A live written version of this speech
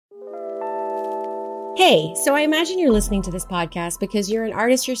Hey, so I imagine you're listening to this podcast because you're an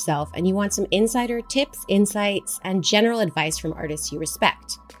artist yourself and you want some insider tips, insights, and general advice from artists you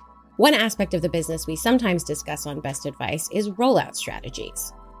respect. One aspect of the business we sometimes discuss on Best Advice is rollout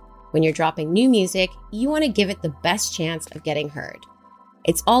strategies. When you're dropping new music, you want to give it the best chance of getting heard.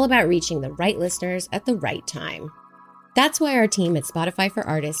 It's all about reaching the right listeners at the right time. That's why our team at Spotify for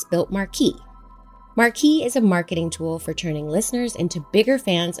Artists built Marquee. Marquee is a marketing tool for turning listeners into bigger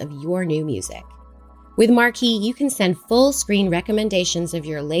fans of your new music. With Marquee, you can send full-screen recommendations of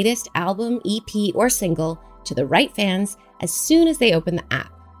your latest album, EP, or single to the right fans as soon as they open the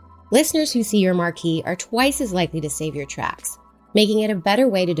app. Listeners who see your Marquee are twice as likely to save your tracks, making it a better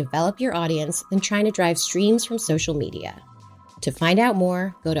way to develop your audience than trying to drive streams from social media. To find out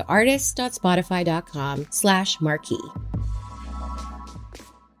more, go to artists.spotify.com/marquee.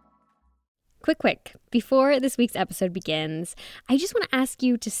 Quick. Before this week's episode begins, I just want to ask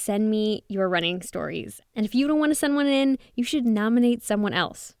you to send me your running stories. And if you don't want to send one in, you should nominate someone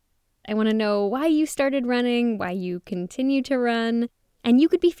else. I want to know why you started running, why you continue to run, and you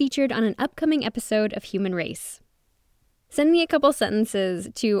could be featured on an upcoming episode of Human Race. Send me a couple sentences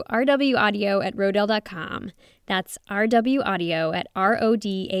to rwaudio@rodale.com. That's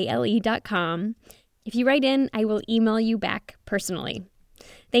rwaudio@rodale.com. If you write in, I will email you back personally.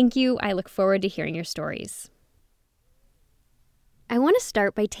 Thank you. I look forward to hearing your stories. I want to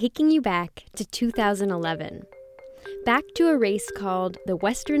start by taking you back to 2011, back to a race called the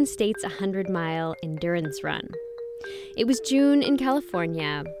Western States 100-Mile Endurance Run. It was June in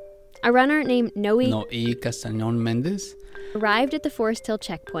California. A runner named Noe Castañón Méndez arrived at the Forest Hill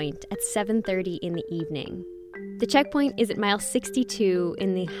checkpoint at 7:30 in the evening. The checkpoint is at mile 62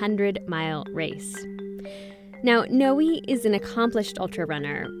 in the 100-mile race. Now, Noe is an accomplished ultra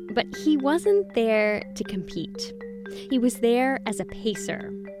runner, but he wasn't there to compete. He was there as a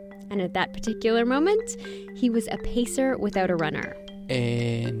pacer. And at that particular moment, he was a pacer without a runner.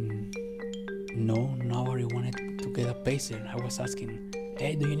 And nobody wanted to get a pacer. I was asking,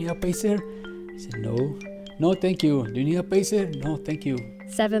 hey, do you need a pacer? He said, no. No, thank you. Do you need a pacer? No, thank you.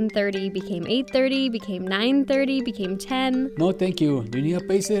 7:30 became 8:30, became 9:30, became 10. No, thank you. Do you need a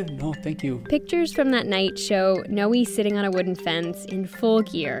pacer? No, thank you. Pictures from that night show Noe sitting on a wooden fence in full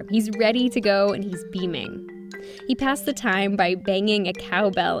gear. He's ready to go and he's beaming. He passed the time by banging a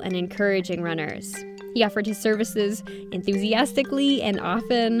cowbell and encouraging runners. He offered his services enthusiastically and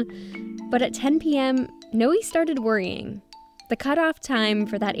often. But at 10 p.m., Noe started worrying. The cutoff time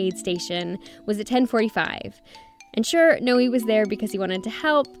for that aid station was at 10:45. And sure, Noe was there because he wanted to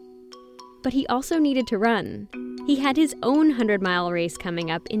help, but he also needed to run. He had his own 100-mile race coming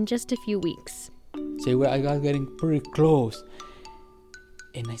up in just a few weeks. Say, well, I got getting pretty close.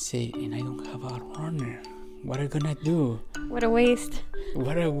 And I say, and I don't have a runner. What are you gonna do? What a waste.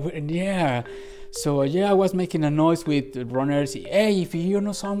 Yeah. So, I was making a noise with runners. Hey, if you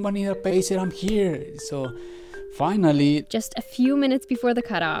know someone need a pacer, I'm here. So, finally, just a few minutes before the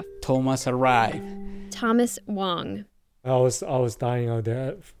cutoff, Thomas arrived. Thomas Wong. I was dying out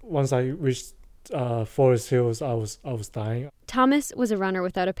there. Once I reached Forest Hills, I was dying. Thomas was a runner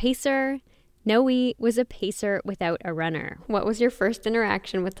without a pacer. Noe was a pacer without a runner. What was your first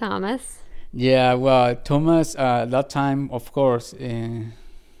interaction with Thomas? Yeah, well, Thomas, that time, of course,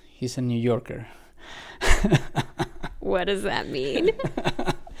 he's a New Yorker. What does that mean?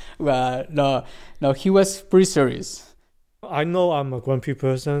 Well, no, he was pretty serious. I know I'm a grumpy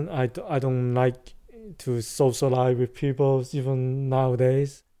person. I don't like to socialize with people, even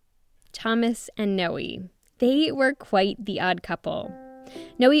nowadays. Thomas and Noe. They were quite the odd couple.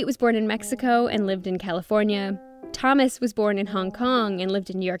 Noe was born in Mexico and lived in California. Thomas was born in Hong Kong and lived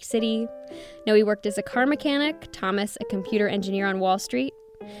in New York City. Noe worked as a car mechanic, Thomas a computer engineer on Wall Street.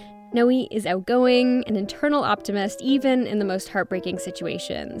 Noe is outgoing, an internal optimist, even in the most heartbreaking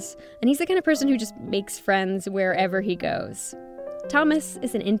situations. And he's the kind of person who just makes friends wherever he goes. Thomas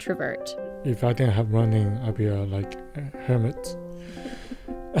is an introvert. If I didn't have running, I'd be a hermit.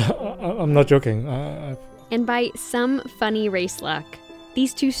 I'm not joking. And by some funny race luck,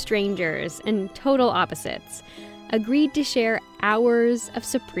 these two strangers and total opposites agreed to share hours of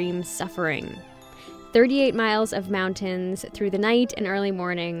supreme suffering. 38 miles of mountains through the night and early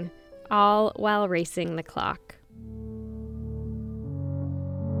morning, all while racing the clock.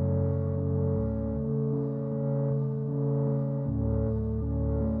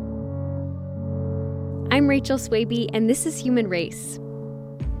 I'm Rachel Swaby, and this is Human Race.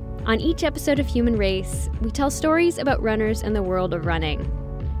 On each episode of Human Race, we tell stories about runners in the world of running.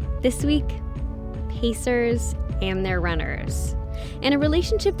 This week, pacers and their runners. and a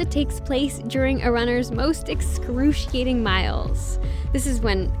relationship that takes place during a runner's most excruciating miles. This is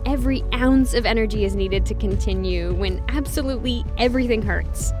when every ounce of energy is needed to continue, when absolutely everything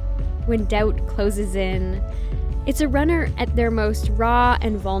hurts, when doubt closes in. It's a runner at their most raw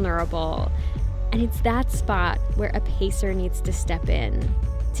and vulnerable, and it's that spot where a pacer needs to step in,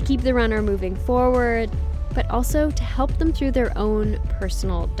 to keep the runner moving forward, but also to help them through their own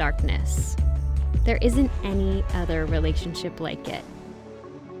personal darkness. There isn't any other relationship like it.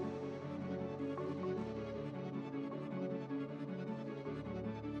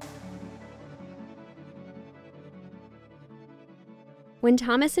 When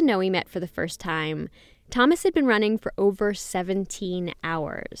Thomas and Noe met for the first time, Thomas had been running for over 17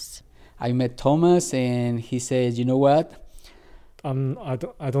 hours. I met Thomas and he said, you know what? I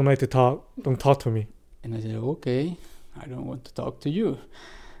don't like to talk. Don't talk to me. And I said, okay, I don't want to talk to you.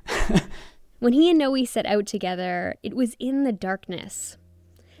 When he and Noe set out together, it was in the darkness.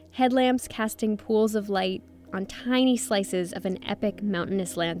 Headlamps casting pools of light on tiny slices of an epic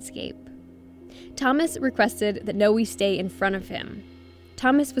mountainous landscape. Thomas requested that Noe stay in front of him.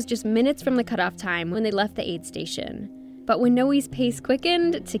 Thomas was just minutes from the cutoff time when they left the aid station. But when Noe's pace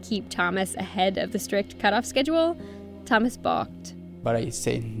quickened to keep Thomas ahead of the strict cutoff schedule, Thomas balked. But I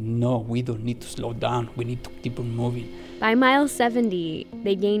said, no, we don't need to slow down. We need to keep on moving. By mile 70,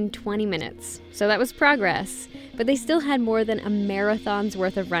 they gained 20 minutes, so that was progress, but they still had more than a marathon's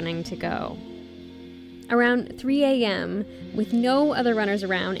worth of running to go. Around 3 a.m., with no other runners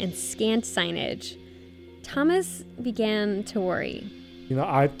around and scant signage, Thomas began to worry.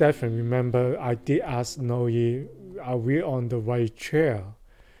 I definitely remember I did ask Noe, are we on the right trail?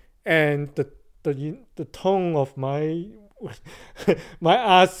 And the tone of my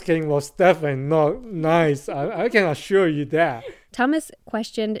asking was definitely not nice. I can assure you that. Thomas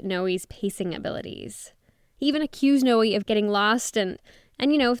questioned Noe's pacing abilities. He even accused Noe of getting lost and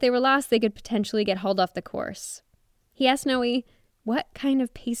if they were lost, they could potentially get hauled off the course. He asked Noe, what kind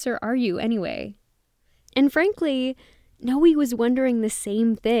of pacer are you anyway? And frankly, Noe was wondering the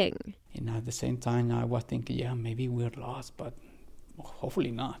same thing. At the same time, I was thinking, yeah, maybe we're lost, but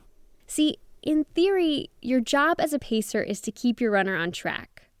hopefully not. See, in theory, your job as a pacer is to keep your runner on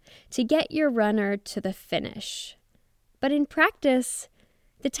track, to get your runner to the finish. But in practice,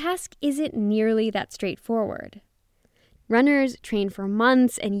 the task isn't nearly that straightforward. Runners train for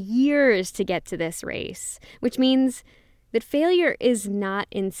months and years to get to this race, which means that failure is not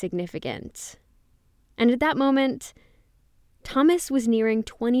insignificant. And at that moment, Thomas was nearing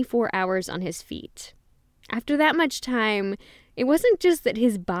 24 hours on his feet. After that much time, it wasn't just that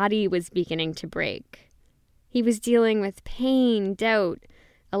his body was beginning to break. He was dealing with pain, doubt,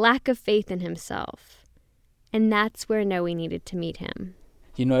 a lack of faith in himself. And that's where Noe needed to meet him.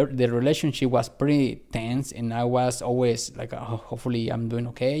 The relationship was pretty tense, and I was always like, hopefully I'm doing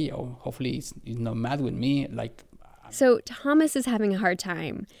okay, or hopefully he's not mad with me. So Thomas is having a hard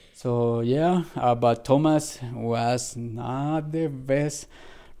time. So yeah, but Thomas was not the best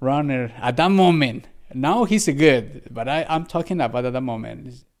runner at that moment. Now he's good, but I'm talking about at that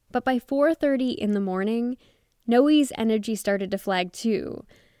moment. But by 4:30 in the morning, Noe's energy started to flag too.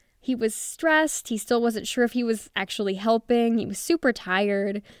 He was stressed. He still wasn't sure if he was actually helping. He was super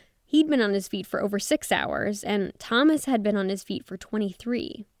tired. He'd been on his feet for over 6 hours, and Thomas had been on his feet for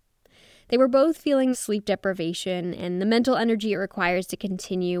 23. They were both feeling sleep deprivation and the mental energy it requires to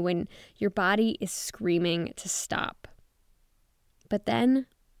continue when your body is screaming to stop. But then,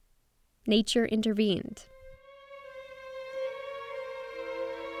 nature intervened.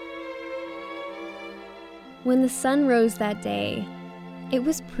 When the sun rose that day, it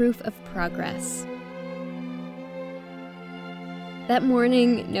was proof of progress. That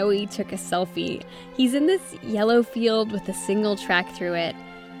morning, Noe took a selfie. He's in this yellow field with a single track through it,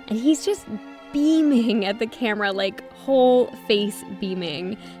 and he's just beaming at the camera, whole face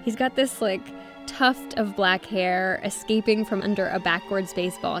beaming. He's got this, tuft of black hair escaping from under a backwards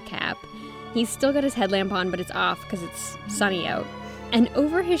baseball cap. He's still got his headlamp on, but it's off because it's sunny out. And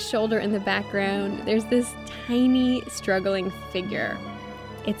over his shoulder in the background, there's this tiny, struggling figure.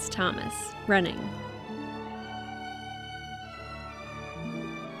 It's Thomas, running.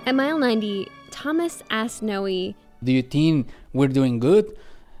 At mile 90, Thomas asked Noe, do you think we're doing good?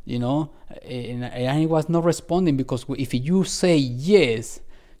 And he was not responding, because if you say yes,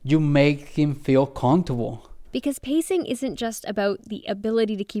 you make him feel comfortable. Because pacing isn't just about the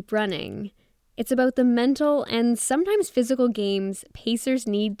ability to keep running. It's about the mental and sometimes physical games pacers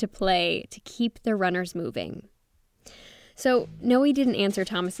need to play to keep their runners moving. So Noe didn't answer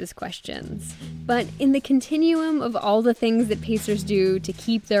Thomas's questions, but in the continuum of all the things that pacers do to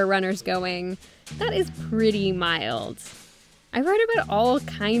keep their runners going, that is pretty mild. I've heard about all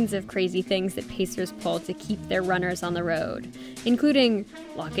kinds of crazy things that pacers pull to keep their runners on the road, including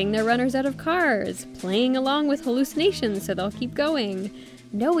locking their runners out of cars, playing along with hallucinations so they'll keep going.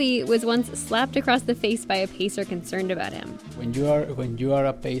 Noe was once slapped across the face by a pacer concerned about him. When you are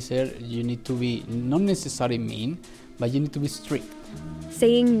a pacer, you need to be not necessarily mean, but you need to be strict.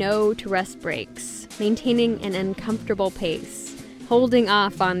 Saying no to rest breaks, maintaining an uncomfortable pace, holding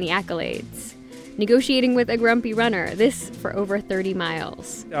off on the accolades, negotiating with a grumpy runner, this for over 30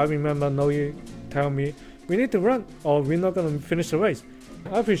 miles. I remember Noe tell me, we need to run or we're not going to finish the race.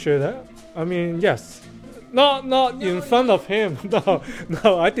 I appreciate that. I mean, yes. Not in front of him.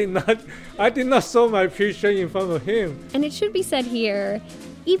 No, I did not show my appreciation in front of him. And it should be said here,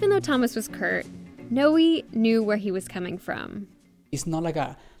 even though Thomas was curt, Noe knew where he was coming from. It's not like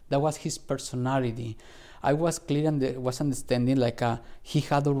that was his personality. I was clear and was understanding he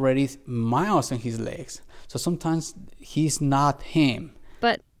had already miles on his legs. So sometimes he's not him.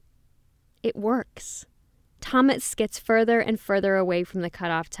 But it works. Thomas gets further and further away from the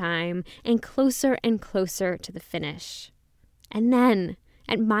cutoff time and closer to the finish. And then,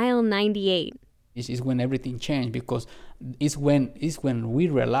 at mile 98... This is when everything changed, because it's when we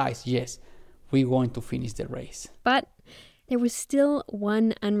realized, yes, we're going to finish the race. But there was still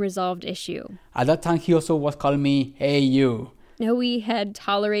one unresolved issue. At that time, he also was calling me, hey, you. Noe had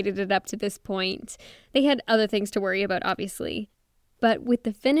tolerated it up to this point. They had other things to worry about, obviously. But with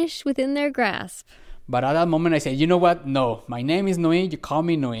the finish within their grasp... But at that moment, I said, you know what? No, my name is Noe. You call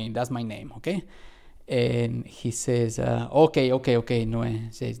me Noe. That's my name, okay? And he says, okay, Noe.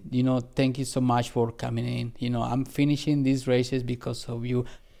 Says, thank you so much for coming in. I'm finishing these races because of you.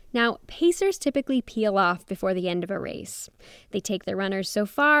 Now, pacers typically peel off before the end of a race. They take their runners so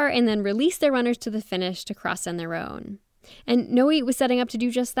far and then release their runners to the finish to cross on their own. And Noe was setting up to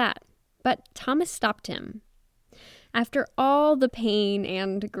do just that. But Thomas stopped him. After all the pain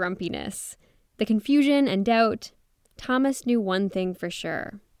and grumpiness, the confusion and doubt, Thomas knew one thing for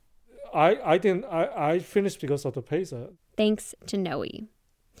sure. I finished because of the pacer. Thanks to Noe.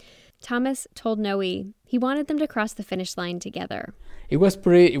 Thomas told Noe he wanted them to cross the finish line together. It was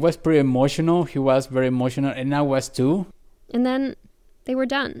pretty emotional. He was very emotional, and I was too. And then they were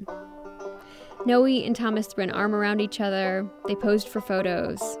done. Noe and Thomas threw an arm around each other. They posed for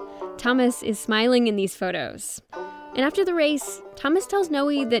photos. Thomas is smiling in these photos. And after the race, Thomas tells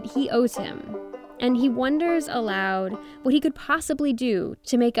Noe that he owes him. And he wonders aloud what he could possibly do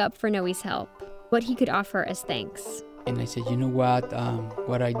to make up for Noe's help, what he could offer as thanks. And I said, you know what?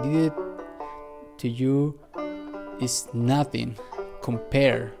 What I did to you is nothing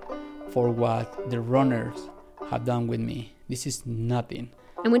compared for what the runners have done with me. This is nothing.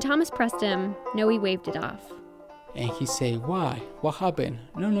 And when Thomas pressed him, Noe waved it off. And he said, why? What happened?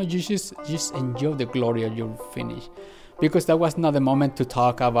 No, you just enjoy the glory of your finish. Because that was not the moment to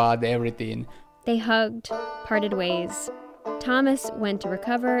talk about everything. They hugged, parted ways. Thomas went to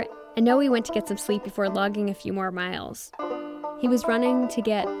recover, and Noe went to get some sleep before logging a few more miles. He was running to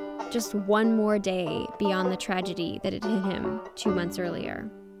get just one more day beyond the tragedy that had hit him 2 months earlier.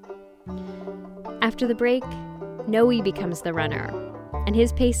 After the break, Noe becomes the runner, and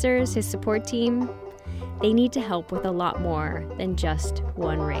his pacers, his support team, they need to help with a lot more than just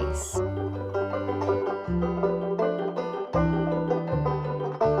one race.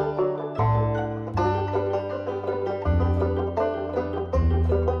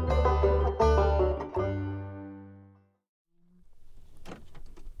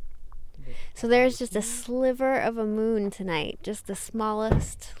 So there's just a sliver of a moon tonight, just the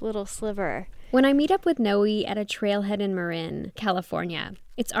smallest little sliver. When I meet up with Noe at a trailhead in Marin, California,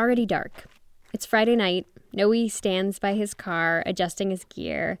 it's already dark. It's Friday night. Noe stands by his car, adjusting his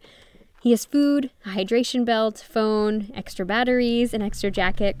gear. He has food, a hydration belt, phone, extra batteries, an extra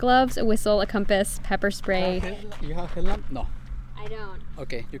jacket, gloves, a whistle, a compass, pepper spray. You have headlamp? No. I don't.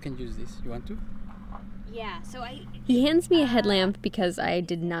 Okay, you can use this. You want to? Yeah, He hands me a headlamp because I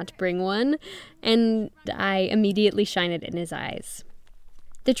did not bring one, and I immediately shine it in his eyes.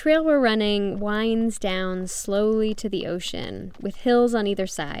 The trail we're running winds down slowly to the ocean, with hills on either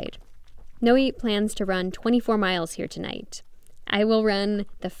side. Noe plans to run 24 miles here tonight. I will run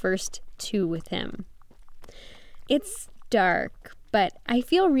the first 2 with him. It's dark, but I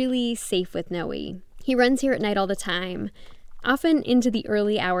feel really safe with Noe. He runs here at night all the time, often into the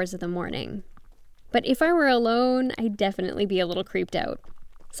early hours of the morning. But if I were alone, I'd definitely be a little creeped out.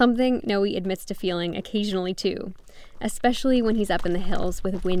 Something Noe admits to feeling occasionally too, especially when he's up in the hills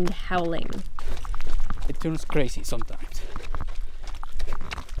with wind howling. It turns crazy sometimes.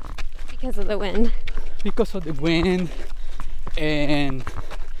 Because of the wind. Because of the wind, and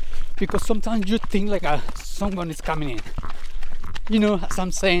because sometimes you think like someone is coming in. You know, as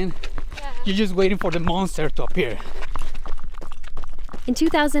I'm saying, you're just waiting for the monster to appear. In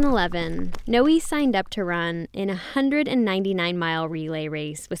 2011, Noe signed up to run in a 199-mile relay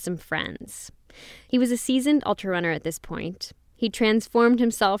race with some friends. He was a seasoned ultra runner at this point. He transformed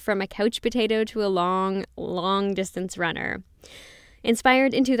himself from a couch potato to a long, long-distance runner.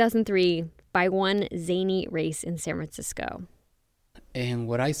 Inspired in 2003 by one zany race in San Francisco. And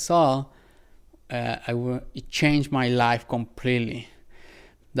what I saw, it changed my life completely.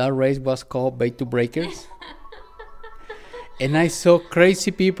 That race was called Bay to Breakers. And I saw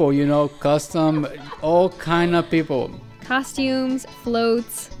crazy people, you know, custom, all kind of people. Costumes,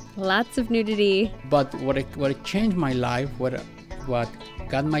 floats, lots of nudity. But what changed my life, what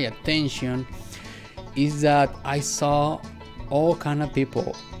got my attention, is that I saw all kind of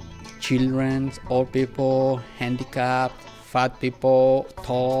people. Children, old people, handicapped, fat people,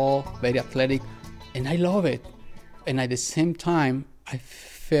 tall, very athletic. And I love it. And at the same time, I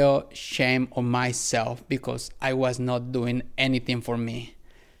felt shame on myself because I was not doing anything for me.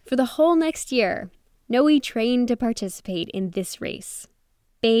 For the whole next year, Noe trained to participate in this race,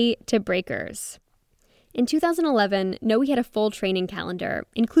 Bay to Breakers. In 2011, Noe had a full training calendar,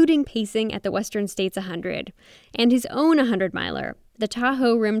 including pacing at the Western States 100 and his own 100-miler, the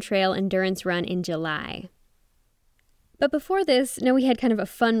Tahoe Rim Trail Endurance Run in July. But before this, Noe had kind of a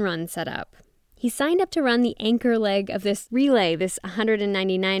fun run set up. He signed up to run the anchor leg of this relay, this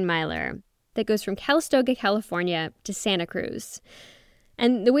 199-miler, that goes from Calistoga, California to Santa Cruz.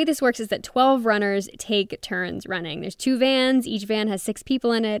 And the way this works is that 12 runners take turns running. There's 2 vans, each van has 6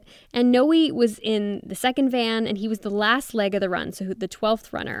 people in it, and Noe was in the second van, and he was the last leg of the run, so the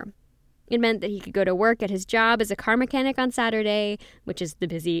 12th runner. It meant that he could go to work at his job as a car mechanic on Saturday, which is the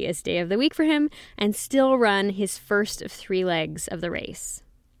busiest day of the week for him, and still run his first of 3 legs of the race.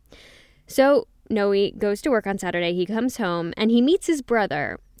 So Noe goes to work on Saturday, he comes home, and he meets his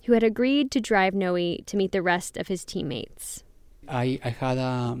brother, who had agreed to drive Noe to meet the rest of his teammates. I had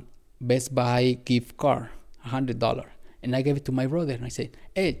a Best Buy gift card, $100, and I gave it to my brother, and I said,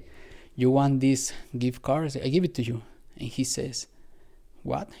 hey, you want this gift card? I give it to you. And he says,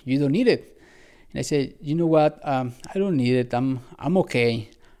 what? You don't need it? And I said, you know what? I don't need it. I'm okay.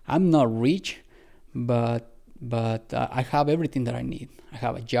 I'm not rich, but I have everything that I need. I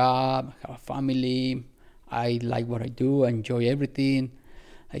have a job, I have a family, I like what I do, I enjoy everything.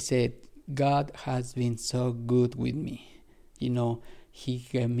 I said, God has been so good with me. You know, He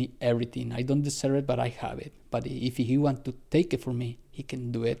gave me everything. I don't deserve it, but I have it. But if He wants to take it from me, He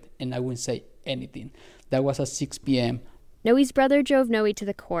can do it, and I wouldn't say anything. That was at 6 p.m. Noe's brother drove Noe to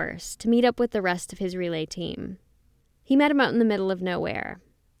the course to meet up with the rest of his relay team. He met him out in the middle of nowhere.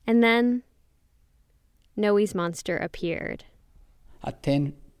 And then Noe's monster appeared. At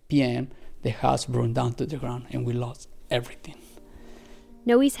 10 p.m., the house burned down to the ground, and we lost everything.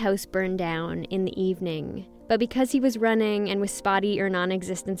 Noe's house burned down in the evening, but because he was running and with spotty or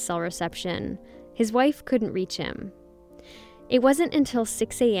non-existent cell reception, his wife couldn't reach him. It wasn't until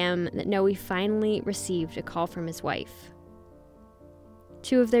 6 a.m. that Noe finally received a call from his wife.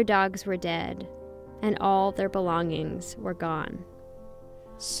 2 of their dogs were dead, and all their belongings were gone.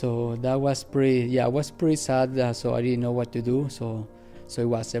 So that was pretty sad. So I didn't know what to do. So it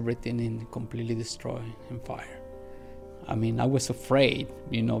was everything completely destroyed in fire. I mean, I was afraid,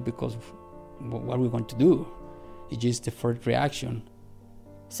 you know, because what are we going to do? It's just the first reaction.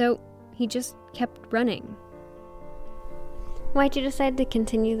 So he just kept running. Why'd you decide to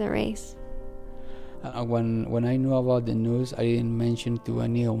continue the race? When I knew about the news, I didn't mention to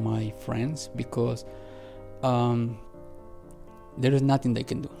any of my friends because there is nothing they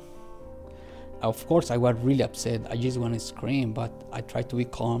can do. Of course, I was really upset. I just want to scream, but I tried to be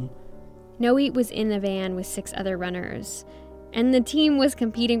calm. Noe was in a van with 6 other runners, and the team was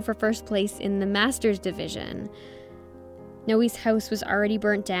competing for first place in the Masters division. Noe's house was already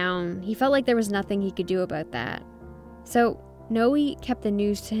burnt down. He felt like there was nothing he could do about that. So Noe kept the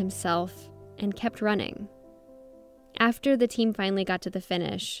news to himself and kept running. After the team finally got to the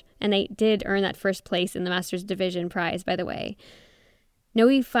finish, and they did earn that first place in the Masters division prize, by the way,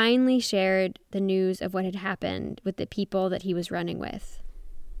 Noe finally shared the news of what had happened with the people that he was running with.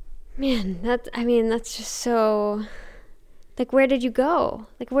 Man, that's just so... Like, where did you go?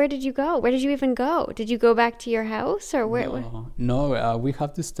 Where did you even go? Did you go back to your house, or where? No, we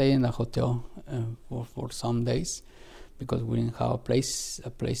have to stay in a hotel for some days because we didn't have a place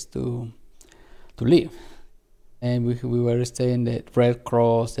to live. And we were staying at Red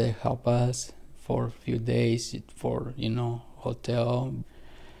Cross. They helped us for a few days for, hotel.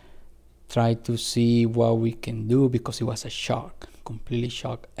 Try to see what we can do because it was a shock, completely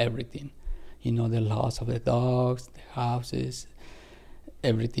shocked everything. The loss of the dogs, the houses,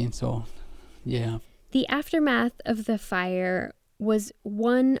 everything. So, yeah. The aftermath of the fire was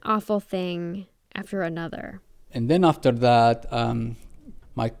one awful thing after another. And then after that,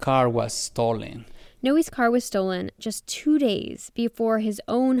 my car was stolen. Noe's car was stolen just 2 days before his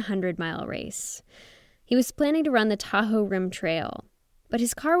own 100-mile race. He was planning to run the Tahoe Rim Trail, but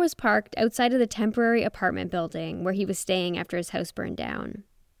his car was parked outside of the temporary apartment building where he was staying after his house burned down.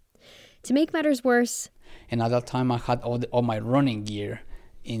 To make matters worse, and at that time I had all my running gear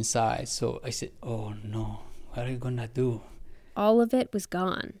inside. So I said, oh no, what are you gonna do? All of it was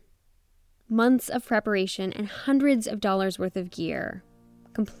gone. Months of preparation and hundreds of dollars worth of gear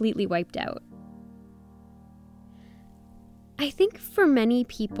completely wiped out. I think for many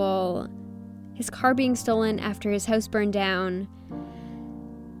people, his car being stolen after his house burned down,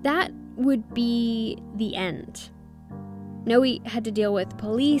 that would be the end. Noe had to deal with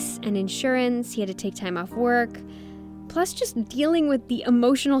police and insurance, he had to take time off work, plus just dealing with the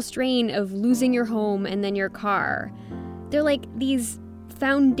emotional strain of losing your home and then your car. They're like these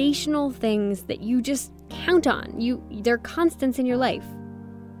foundational things that you just count on. They're constants in your life.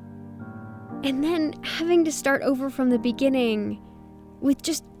 And then having to start over from the beginning with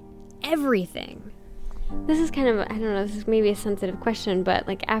just everything. This is kind of, I don't know, this is maybe a sensitive question, but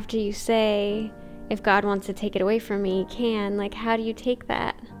like after you say, if God wants to take it away from me, he can, like how do you take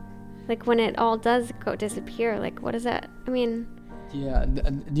that? Like when it all does go disappear, like what is that? I mean... Yeah,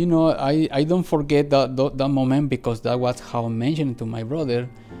 I don't forget that moment because that was how I mentioned it to my brother,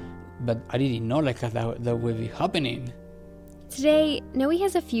 but I didn't know like that would be happening. Today, Noe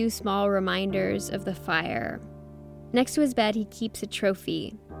has a few small reminders of the fire. Next to his bed, he keeps a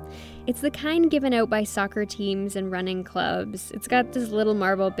trophy. It's the kind given out by soccer teams and running clubs. It's got this little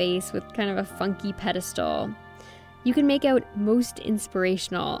marble base with kind of a funky pedestal. You can make out most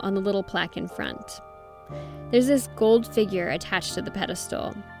inspirational on the little plaque in front. There's this gold figure attached to the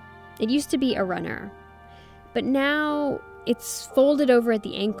pedestal. It used to be a runner, but now it's folded over at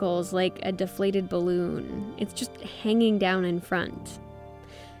the ankles like a deflated balloon. It's just hanging down in front.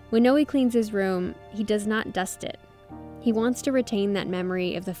 When Noe cleans his room, he does not dust it. He wants to retain that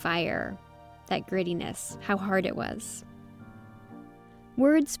memory of the fire, that grittiness, how hard it was.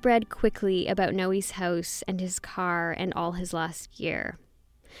 Word spread quickly about Noe's house and his car and all his lost gear.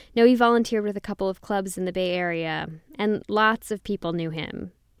 Noe volunteered with a couple of clubs in the Bay Area, and lots of people knew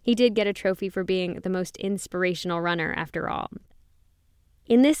him. He did get a trophy for being the most inspirational runner, after all.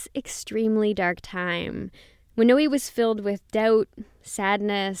 In this extremely dark time, when Noe was filled with doubt,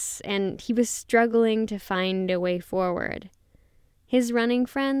 sadness, and he was struggling to find a way forward, his running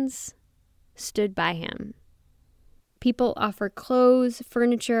friends stood by him. People offered clothes,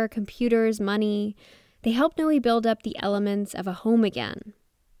 furniture, computers, money. They helped Noe build up the elements of a home again.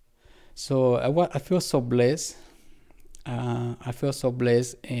 So I feel so blessed. I feel so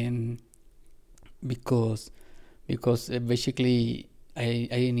blessed, and because basically I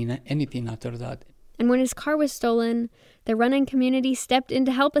didn't need anything after that. And when his car was stolen, the running community stepped in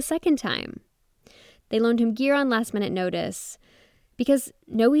to help a second time. They loaned him gear on last-minute notice because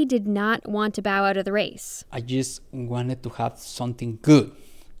Noe did not want to bow out of the race. I just wanted to have something good.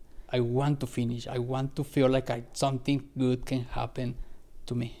 I want to finish. I want to feel like something good can happen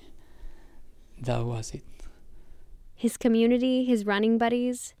to me. That was it. His community, his running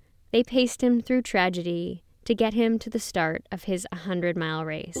buddies, they paced him through tragedy to get him to the start of his 100-mile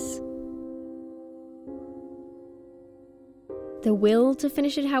race. The will to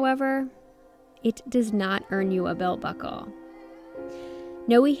finish it, however, it does not earn you a belt buckle.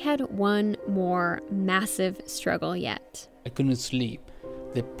 Noe had one more massive struggle yet. I couldn't sleep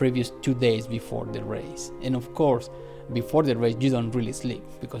the previous 2 days before the race. And of course, before the race, you don't really sleep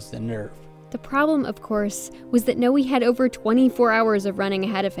because the nerve. The problem, of course, was that Noe had over 24 hours of running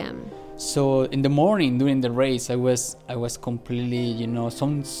ahead of him. So in the morning during the race, I was completely,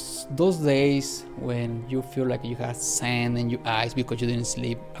 those days when you feel like you have sand in your eyes because you didn't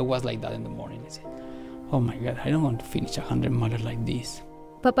sleep. I was like that in the morning. I said, oh my God, I don't want to finish 100 miles like this.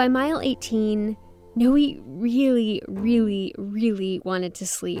 But by mile 18, Noe really, really, really wanted to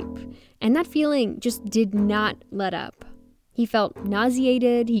sleep. And that feeling just did not let up. He felt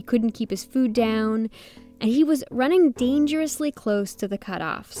nauseated, he couldn't keep his food down, and he was running dangerously close to the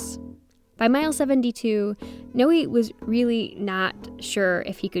cutoffs. By mile 72, Noe was really not sure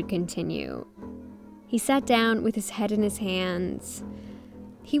if he could continue. He sat down with his head in his hands.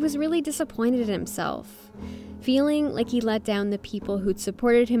 He was really disappointed in himself, feeling like he let down the people who'd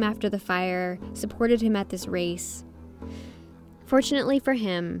supported him after the fire, supported him at this race. Fortunately for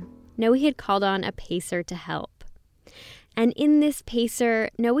him, Noe had called on a pacer to help. And in this pacer,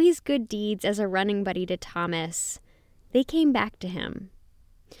 Noe's good deeds as a running buddy to Thomas, they came back to him.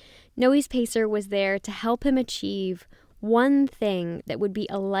 Noe's pacer was there to help him achieve one thing that would be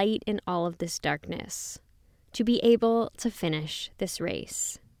a light in all of this darkness, to be able to finish this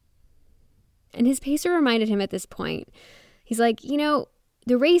race. And his pacer reminded him at this point, he's like,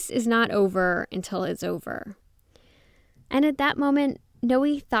 the race is not over until it's over. And at that moment,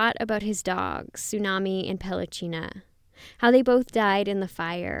 Noe thought about his dogs, Tsunami and Pellicina, how they both died in the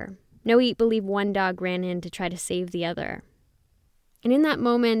fire. Noe believed one dog ran in to try to save the other. And in that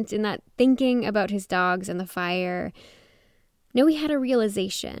moment, in that thinking about his dogs and the fire, Noe had a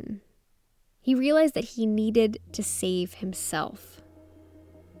realization. He realized that he needed to save himself.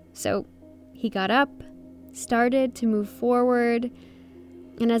 So he got up, started to move forward,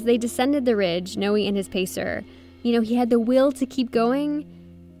 and as they descended the ridge, Noe and his pacer, he had the will to keep going,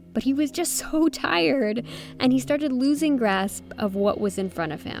 but he was just so tired, and he started losing grasp of what was in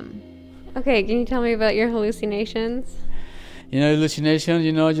front of him. Okay, can you tell me about your hallucinations? Hallucinations,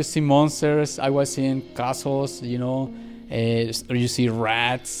 you see monsters. I was seeing castles, or you see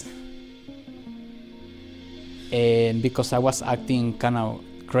rats. And because I was acting kind of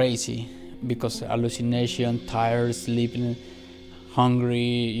crazy, because hallucination, tired, sleeping,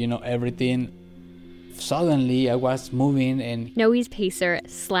 hungry, everything. Suddenly I was moving and Noe's pacer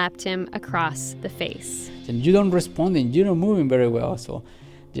slapped him across the face. And you don't responding, you're not moving very well. So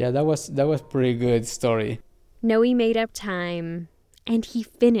yeah, that was pretty good story. Noe made up time and he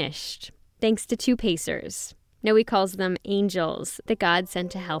finished, thanks to two pacers. Noe calls them angels that God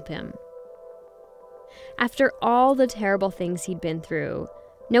sent to help him. After all the terrible things he'd been through,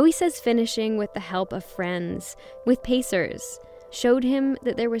 Noe says finishing with the help of friends, with pacers, showed him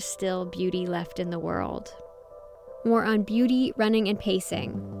that there was still beauty left in the world. More on beauty, running, and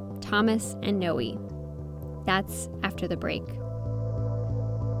pacing, Thomas and Noe. That's after the break.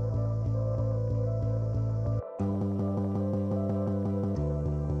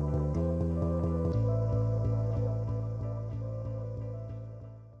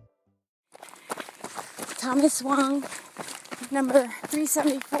 Thomas Wong, number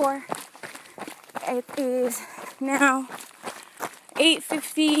 374. It is now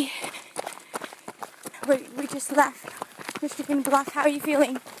 8:50. We just left Michigan Bluff. How are you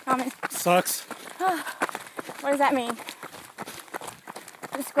feeling, Thomas? Sucks. What does that mean?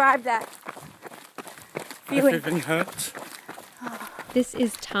 Describe that feeling. Everything hurts. This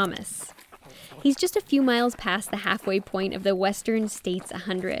is Thomas. He's just a few miles past the halfway point of the Western States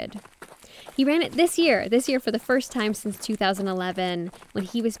 100. He ran it this year for the first time since 2011, when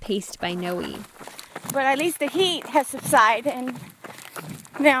he was paced by Noe. But at least the heat has subsided, and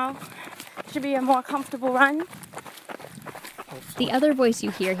now should be a more comfortable run. The other voice you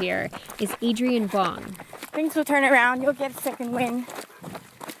hear here is Adrian Vong. Things will turn around. You'll get a second win.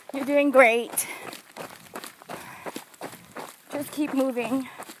 You're doing great. Just keep moving.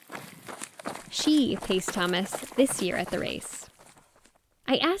 She paced Thomas this year at the race.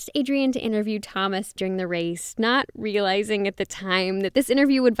 I asked Adrian to interview Thomas during the race, not realizing at the time that this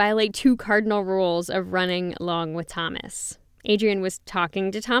interview would violate two cardinal rules of running along with Thomas. Adrian was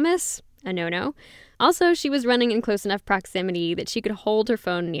talking to Thomas, a no-no. Also, she was running in close enough proximity that she could hold her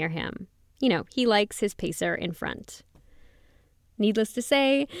phone near him. He likes his pacer in front. Needless to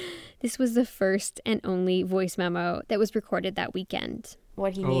say, this was the first and only voice memo that was recorded that weekend.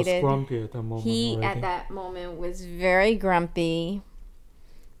 What he I was needed. grumpy at that moment. He, already. at that moment, was very grumpy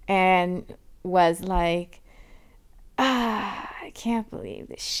and was like, I can't believe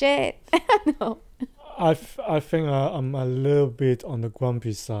this shit. No. I think I'm a little bit on the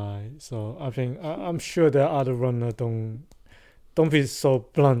grumpy side. So I think I'm sure there are other runners don't be so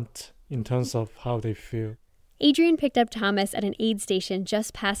blunt in terms of how they feel. Adrian picked up Thomas at an aid station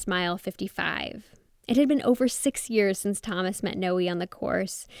just past mile 55. It had been over 6 years since Thomas met Noe on the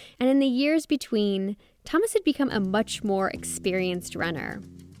course, and in the years between, Thomas had become a much more experienced runner.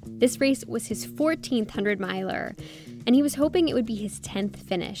 This race was his 14th 100-miler, and he was hoping it would be his 10th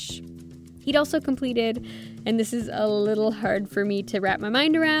finish. He'd also completed, and this is a little hard for me to wrap my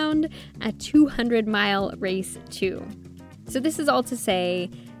mind around, a 200-mile race too. So this is all to say,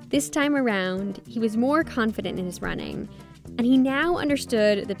 this time around, he was more confident in his running, and he now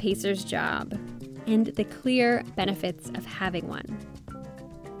understood the pacer's job and the clear benefits of having one.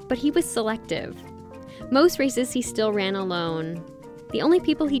 But he was selective. Most races he still ran alone. The only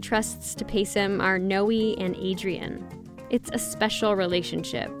people he trusts to pace him are Noe and Adrian. It's a special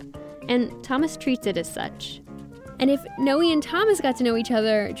relationship, and Thomas treats it as such. And if Noe and Thomas got to know each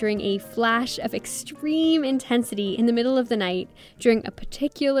other during a flash of extreme intensity in the middle of the night during a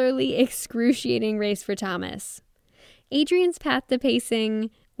particularly excruciating race for Thomas, Adrian's path to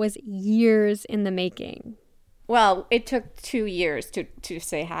pacing was years in the making. Well, it took 2 years to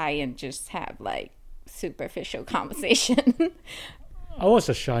say hi and just have like superficial conversation. I was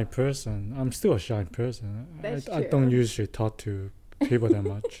a shy person. I'm still a shy person. I don't usually talk to people that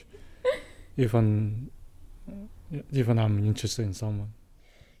much, even I'm interested in someone.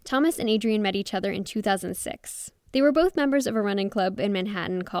 Thomas and Adrian met each other in 2006. They were both members of a running club in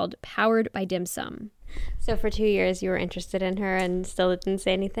Manhattan called Powered by Dim Sum. So for 2 years, you were interested in her and still didn't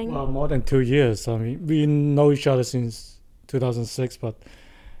say anything? Well, more than 2 years. I mean, we know each other since 2006, but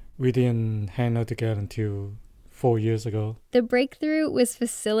we didn't hang out together until 4 years ago. The breakthrough was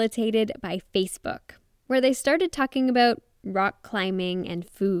facilitated by Facebook, where they started talking about rock climbing and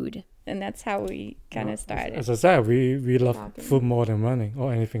food. And that's how we kind of started. As I said, we love food more than running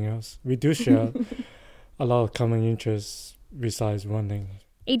or anything else. We do share a lot of common interests besides running.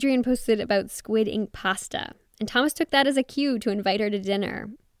 Adrian posted about squid ink pasta, and Thomas took that as a cue to invite her to dinner.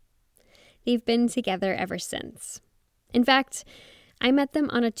 They've been together ever since. In fact, I met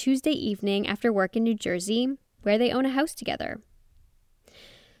them on a Tuesday evening after work in New Jersey, where they own a house together.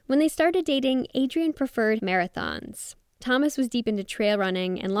 When they started dating, Adrian preferred marathons. Thomas was deep into trail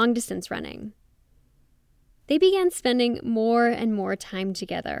running and long-distance running. They began spending more and more time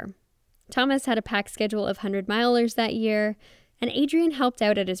together. Thomas had a packed schedule of 100-milers that year, and Adrian helped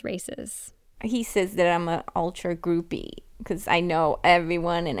out at his races. He says that I'm an ultra groupie because I know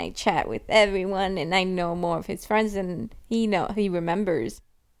everyone and I chat with everyone and I know more of his friends than he remembers.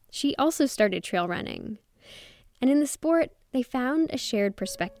 She also started trail running. And in the sport, they found a shared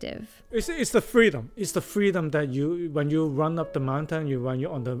perspective. It's the freedom. It's the freedom that when you run up the mountain, when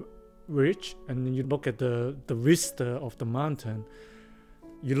you're on the ridge and then you look at the vista of the mountain,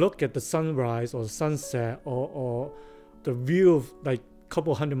 you look at the sunrise or sunset or the view of like a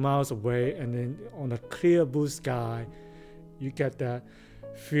couple 100 miles away, and then on a clear blue sky, you get that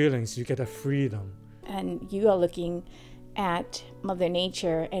feelings, you get that freedom. And you are looking at Mother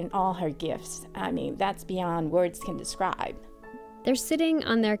Nature and all her gifts. I mean, that's beyond words can describe. They're sitting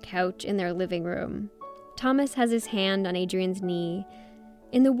on their couch in their living room. Thomas has his hand on Adrian's knee.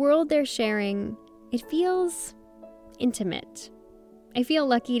 In the world they're sharing, it feels intimate. I feel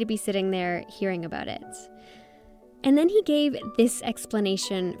lucky to be sitting there hearing about it. And then he gave this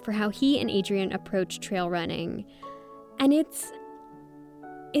explanation for how he and Adrian approach trail running. And it's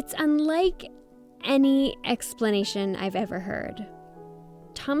unlike any explanation I've ever heard.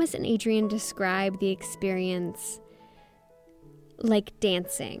 Thomas and Adrian describe the experience like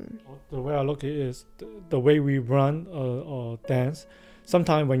dancing. The way I look at it is the way we run or dance.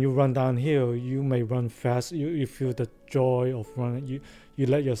 Sometimes when you run downhill, you may run fast. You feel the joy of running. You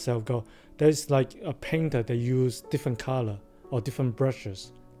let yourself go. There's like a painter that use different color or different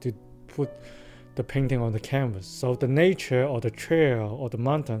brushes to put the painting on the canvas. So the nature or the trail or the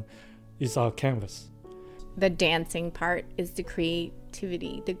mountain is our canvas. The dancing part is the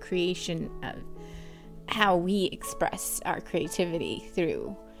creativity, the creation of how we express our creativity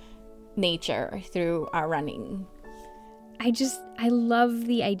through nature, through our running. I love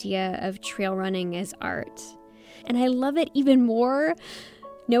the idea of trail running as art. And I love it even more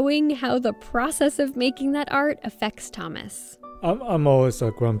knowing how the process of making that art affects Thomas. I'm always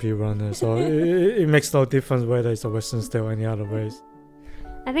a grumpy runner, so it makes no difference whether it's a Western style or any other race.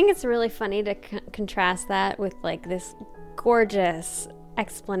 I think it's really funny to contrast that with like this gorgeous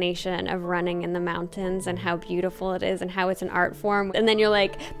explanation of running in the mountains and how beautiful it is and how it's an art form. And then you're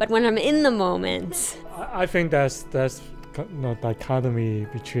like, but when I'm in the moment. I think that's no dichotomy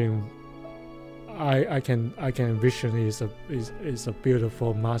between I can envision is a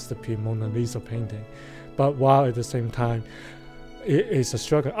beautiful masterpiece Mona Lisa painting, but while at the same time it is a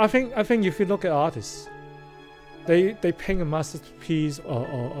struggle. I think if you look at artists, they paint a masterpiece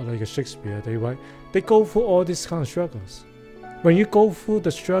or like a Shakespeare, they go through all these kind of struggles. When you go through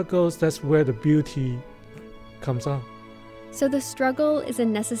the struggles, that's where the beauty comes out. So the struggle is a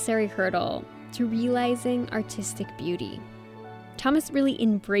necessary hurdle to realizing artistic beauty. Thomas really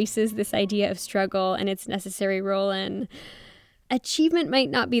embraces this idea of struggle and its necessary role in achievement might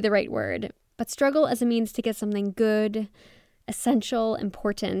not be the right word, but struggle as a means to get something good, essential,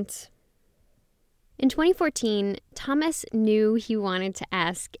 important. In 2014, Thomas knew he wanted to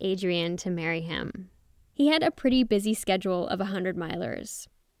ask Adrian to marry him. He had a pretty busy schedule of 100-milers.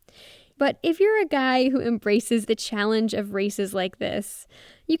 But if you're a guy who embraces the challenge of races like this,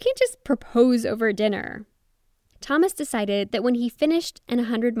 you can't just propose over dinner. Thomas decided that when he finished an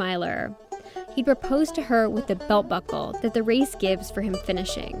 100-miler, he'd propose to her with the belt buckle that the race gives for him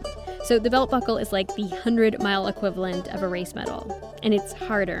finishing. So the belt buckle is like the 100-mile equivalent of a race medal, and it's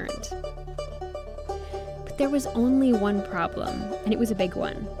hard-earned. But there was only one problem, and it was a big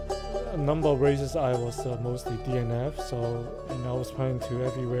one. a number of races I was mostly DNF, and I was planning to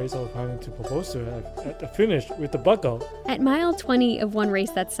every race I was planning to propose to her at the finish with the buckle. At mile 20 of one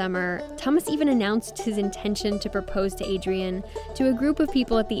race that summer, Thomas even announced his intention to propose to Adrian to a group of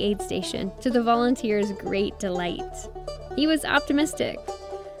people at the aid station, to the volunteers' great delight. He was optimistic.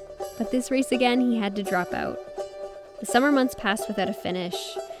 But this race again, he had to drop out. The summer months passed without a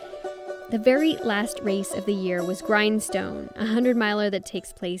finish. The very last race of the year was Grindstone, a 100-miler that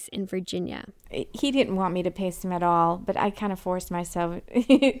takes place in Virginia. He didn't want me to pace him at all, but I kind of forced myself.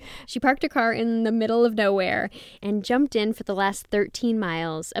 She parked her car in the middle of nowhere and jumped in for the last 13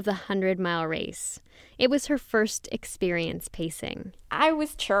 miles of the 100-mile race. It was her first experience pacing. I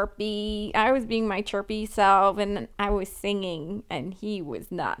was chirpy. I was being my chirpy self, and I was singing, and he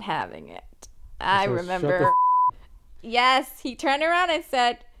was not having it. I remember. Yes, he turned around and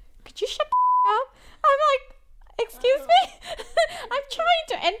said, "Could you shut the up?" I'm like, "Excuse me? I'm trying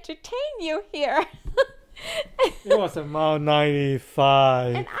to entertain you here." It was a mile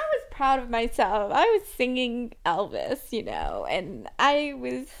 95. And I was proud of myself. I was singing Elvis, and I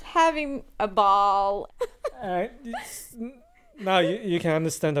was having a ball. Now you can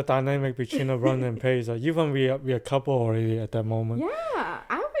understand the dynamic between a run and pace. Even we are a couple already at that moment. Yeah,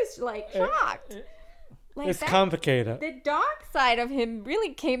 I was like shocked. It's complicated. The dark side of him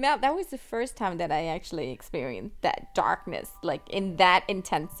really came out. That was the first time that I actually experienced that darkness, like in that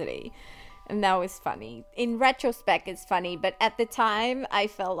intensity. And that was funny. In retrospect, it's funny. But at the time, I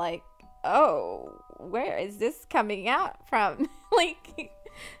felt like, oh, where is this coming out from?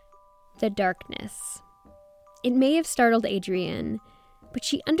 The darkness. It may have startled Adrian, but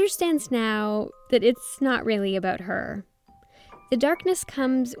she understands now that it's not really about her. The darkness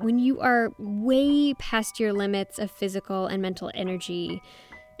comes when you are way past your limits of physical and mental energy,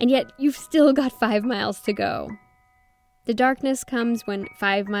 and yet you've still got 5 miles to go. The darkness comes when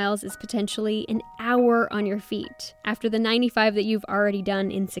 5 miles is potentially an hour on your feet after the 95 that you've already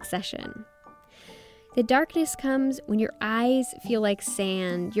done in succession. The darkness comes when your eyes feel like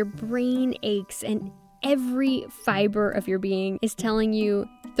sand, your brain aches, and every fiber of your being is telling you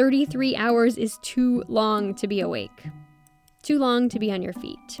 33 hours is too long to be awake. Too long to be on your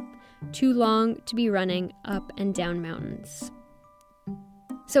feet. Too long to be running up and down mountains.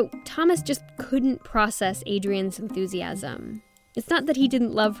 So Thomas just couldn't process Adrian's enthusiasm. It's not that he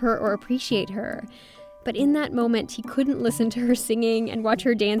didn't love her or appreciate her, but in that moment he couldn't listen to her singing and watch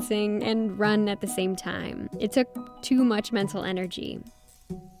her dancing and run at the same time. It took too much mental energy.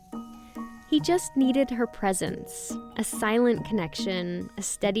 He just needed her presence, a silent connection, a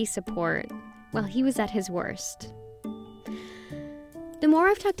steady support, while he was at his worst. The more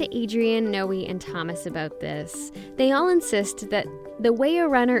I've talked to Adrian, Noe, and Thomas about this, they all insist that the way a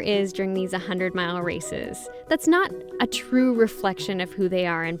runner is during these 100-mile races, that's not a true reflection of who they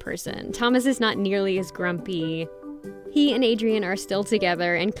are in person. Thomas is not nearly as grumpy. He and Adrian are still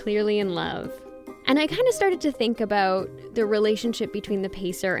together and clearly in love. And I kind of started to think about the relationship between the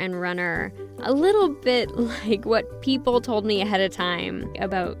pacer and runner a little bit like what people told me ahead of time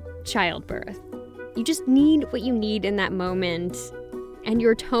about childbirth. You just need what you need in that moment. And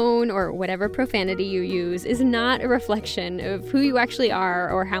your tone or whatever profanity you use is not a reflection of who you actually are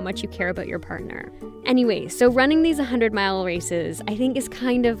or how much you care about your partner. Anyway, so running these 100-mile races, I think is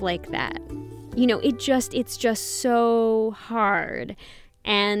kind of like that. It's just so hard.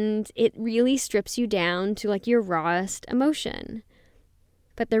 And it really strips you down to like your rawest emotion.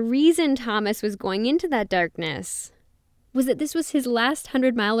 But the reason Thomas was going into that darkness was that this was his last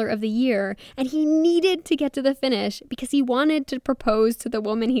 100-miler of the year, and he needed to get to the finish because he wanted to propose to the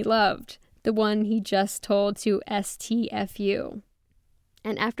woman he loved, the one he just told to STFU.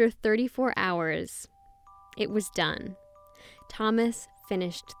 And after 34 hours, it was done. Thomas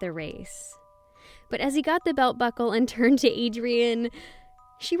finished the race. But as he got the belt buckle and turned to Adrian,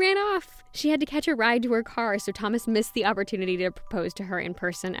 she ran off. She had to catch a ride to her car, so Thomas missed the opportunity to propose to her in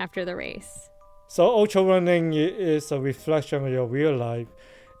person after the race. So ultra running is a reflection of your real life.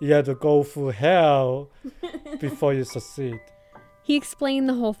 You have to go through hell before you succeed. He explained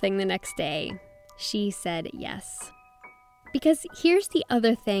the whole thing the next day. She said yes. Because here's the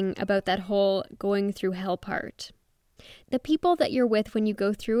other thing about that whole going through hell part. The people that you're with when you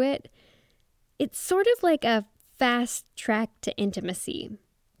go through it, it's sort of like a fast track to intimacy,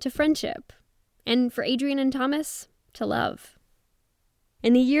 to friendship, and for Adrian and Thomas, to love.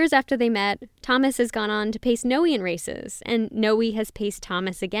 In the years after they met, Thomas has gone on to pace Noe in races, and Noe has paced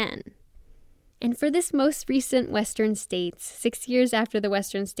Thomas again. And for this most recent Western States, 6 years after the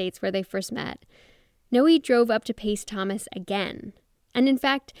Western States where they first met, Noe drove up to pace Thomas again. And in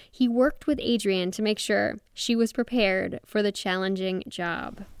fact, he worked with Adrian to make sure she was prepared for the challenging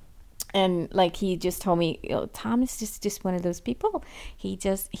job. And like he just told me, Thomas is just one of those people. He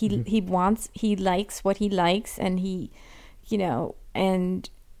likes what he likes, and he, and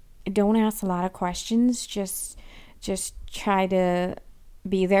don't ask a lot of questions. Just try to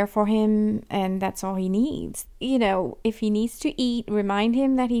be there for him, and that's all he needs. If he needs to eat, remind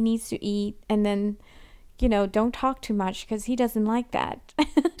him that he needs to eat, and then, don't talk too much because he doesn't like that.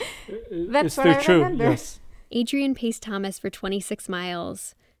 That's what I remember. Yes. Adrian paced Thomas for 26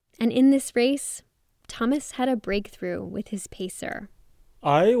 miles. And in this race, Thomas had a breakthrough with his pacer.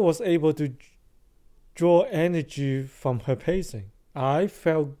 I was able to draw energy from her pacing. I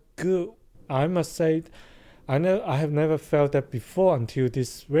felt good. I must say, I have never felt that before until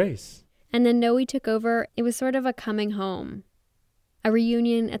this race. And then Noe took over. It was sort of a coming home, a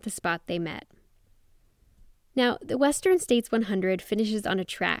reunion at the spot they met. Now, the Western States 100 finishes on a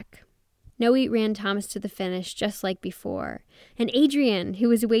track. Noe ran Thomas to the finish just like before. And Adrian, who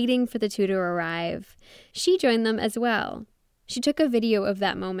was waiting for the two to arrive, she joined them as well. She took a video of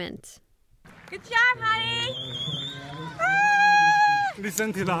that moment. Good job, honey!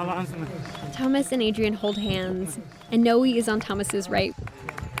 Listen to the announcement. Thomas and Adrian hold hands, and Noe is on Thomas's right.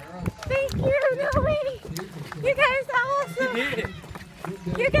 Thank you, Noe! You guys are awesome!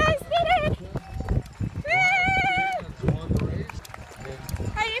 You guys did it!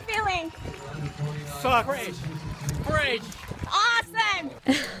 How are you feeling? Great. Awesome!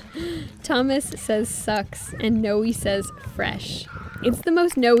 Thomas says sucks, and Noe says fresh. It's the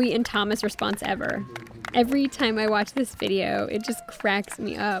most Noe and Thomas response ever. Every time I watch this video, it just cracks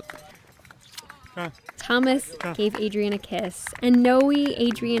me up. Thomas gave Adrian a kiss, and Noe,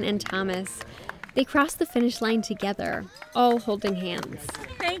 Adrian, and Thomas, they crossed the finish line together, all holding hands.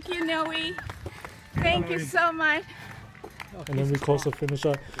 Thank you, Noe. Thank you so much. And then we crossed the finish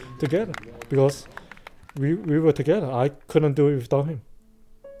line together because we were together. I couldn't do it without him.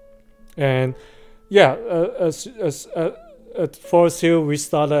 And yeah, at Forest Hill, we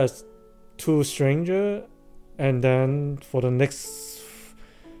started as two strangers, and then for the next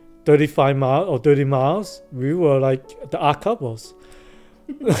 35 miles or 30 miles, we were like the odd couples.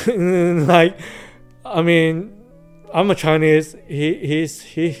 I'm a Chinese. He's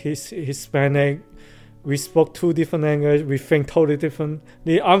Hispanic. We spoke two different languages. We think totally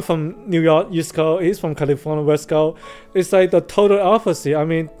differently. I'm from New York, East Coast. He's from California, West Coast. It's like the total opposite. I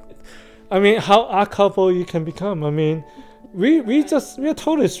mean, how odd couple you can become. We are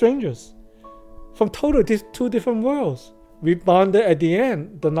totally strangers from totally two different worlds. We bonded at the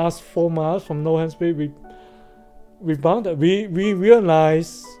end. The last 4 miles from No Hands Bay, we bonded. We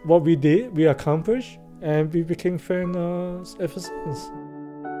realized what we did, we accomplished, and we became friends ever since.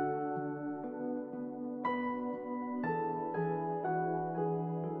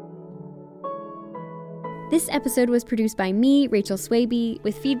 This episode was produced by me, Rachel Swaby,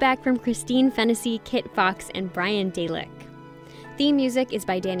 with feedback from Christine Fennessy, Kit Fox, and Brian Dalick. Theme music is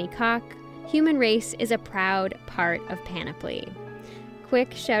by Danny Koch. Human Race is a proud part of Panoply.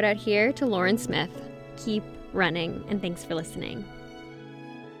 Quick shout out here to Lauren Smith. Keep running, and thanks for listening.